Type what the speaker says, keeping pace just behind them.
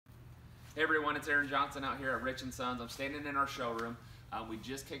Hey everyone, it's Aaron Johnson out here at Rich & Sons. I'm standing in our showroom. We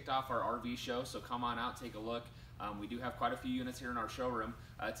just kicked off our RV show, so come on out, take a look. We do have quite a few units here in our showroom.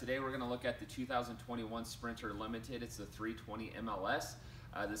 Today we're going to look at the 2021 Sprinter Limited. It's the 320 MLS.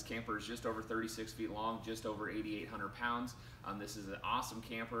 This camper is just over 36 feet long, just over 8,800 pounds. This is an awesome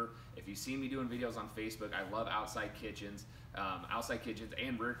camper. If you see me doing videos on Facebook, I love outside kitchens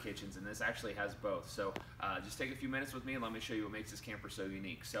and rear kitchens, and this actually has both. So just take a few minutes with me and let me show you what makes this camper so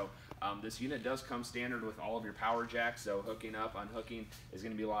unique. So this unit does come standard with all of your power jacks, so hooking up, unhooking is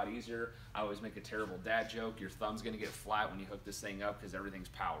going to be a lot easier. I always make a terrible dad joke. Your thumb's going to get flat when you hook this thing up because everything's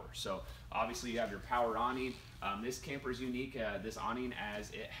power. So obviously you have your power awning. This camper is unique, this awning, as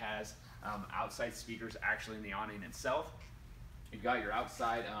it has outside speakers actually in the awning itself. You've got your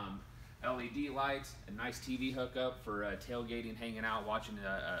outside LED lights, a nice TV hookup for tailgating, hanging out, watching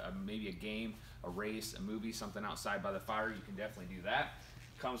maybe a game, a race, a movie, something outside by the fire. You can definitely do that.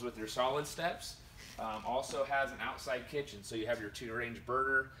 Comes with your solid steps. Also has an outside kitchen, so you have your 2-range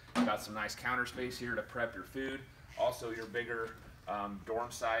burner. You've got some nice counter space here to prep your food. Also your bigger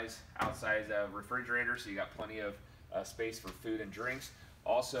dorm size outside refrigerator, so you got plenty of space for food and drinks.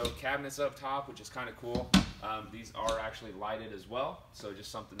 Also cabinets up top, which is kind of cool. These are actually lighted as well, so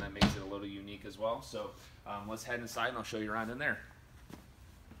just something that makes it a little unique as well. So let's head inside and I'll show you around in there.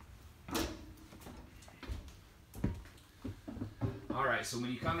 Alright, so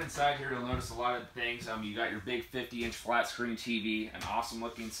when you come inside here, you'll notice a lot of things. You got your big 50-inch flat screen TV, an awesome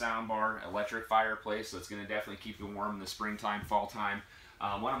looking sound bar, electric fireplace, so it's going to definitely keep you warm in the springtime, fall time.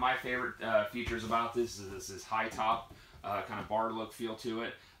 One of my favorite features about this is this high top kind of bar look feel to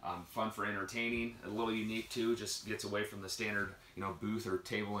it. Fun for entertaining, a little unique too, just gets away from the standard booth or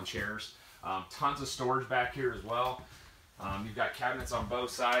table and chairs. Tons of storage back here as well. You've got cabinets on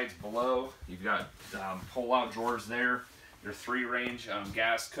both sides below. You've got pull-out drawers there. Your 3-range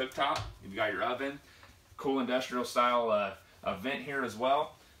gas cooktop. You've got your oven, cool industrial style vent here as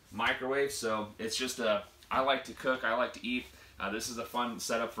well. Microwave, so it's just I like to cook, I like to eat. This is a fun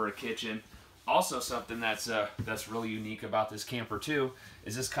setup for a kitchen. Also something that's really unique about this camper too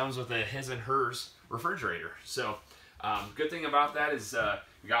is this comes with a his and hers refrigerator. So good thing about that is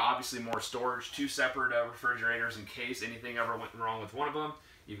you got obviously more storage, 2 separate refrigerators in case anything ever went wrong with one of them.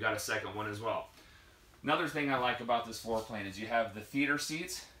 You've got a second one as well. Another thing I like about this floor plan is you have the theater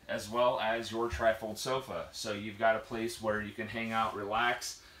seats as well as your trifold sofa. So you've got a place where you can hang out,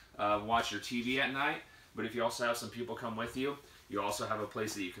 relax, watch your TV at night. But if you also have some people come with you, you also have a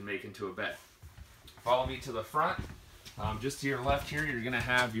place that you can make into a bed. Follow me to the front. Just to your left here, you're going to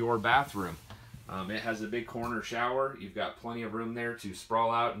have your bathroom. It has a big corner shower. You've got plenty of room there to sprawl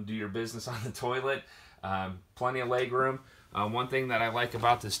out and do your business on the toilet. Plenty of leg room. One thing that I like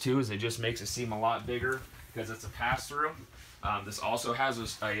about this too is it just makes it seem a lot bigger because it's a pass-through. This also has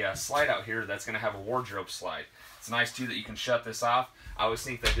a slide out here that's going to have a wardrobe slide. It's nice too that you can shut this off. I always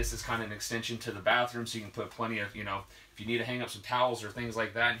think that this is kind of an extension to the bathroom, so you can put plenty of, if you need to hang up some towels or things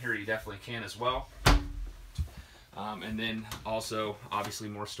like that in here, you definitely can as well. And then also obviously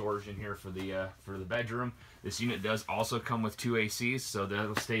more storage in here for the bedroom. This unit does also come with 2 ACs, so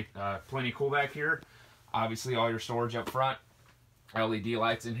that'll stay plenty cool back here. Obviously all your storage up front. LED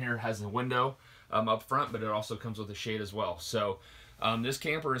lights in here, has a window up front, but it also comes with a shade as well. So this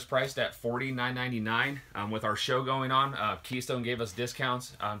camper is priced at $49.99. With our show going on, Keystone gave us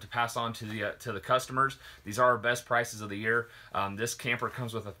discounts to pass on to the customers. These are our best prices of the year. This camper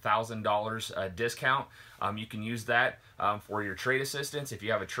comes with $1,000 discount. You can use that for your trade assistance if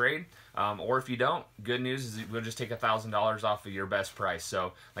you have a trade, or if you don't, good news is we'll just take $1,000 off of your best price.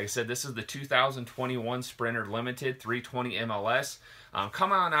 So like I said, this is the 2021 Sprinter Limited 320 MLS.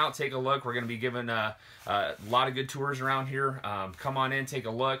 Come on out, take a look. We're going to be giving a lot of good tours around here. Come on in, take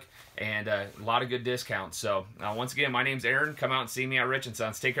a look, and a lot of good discounts. So once again, my name's Aaron. Come out and see me at Rich &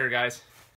 Sons. Take care, guys.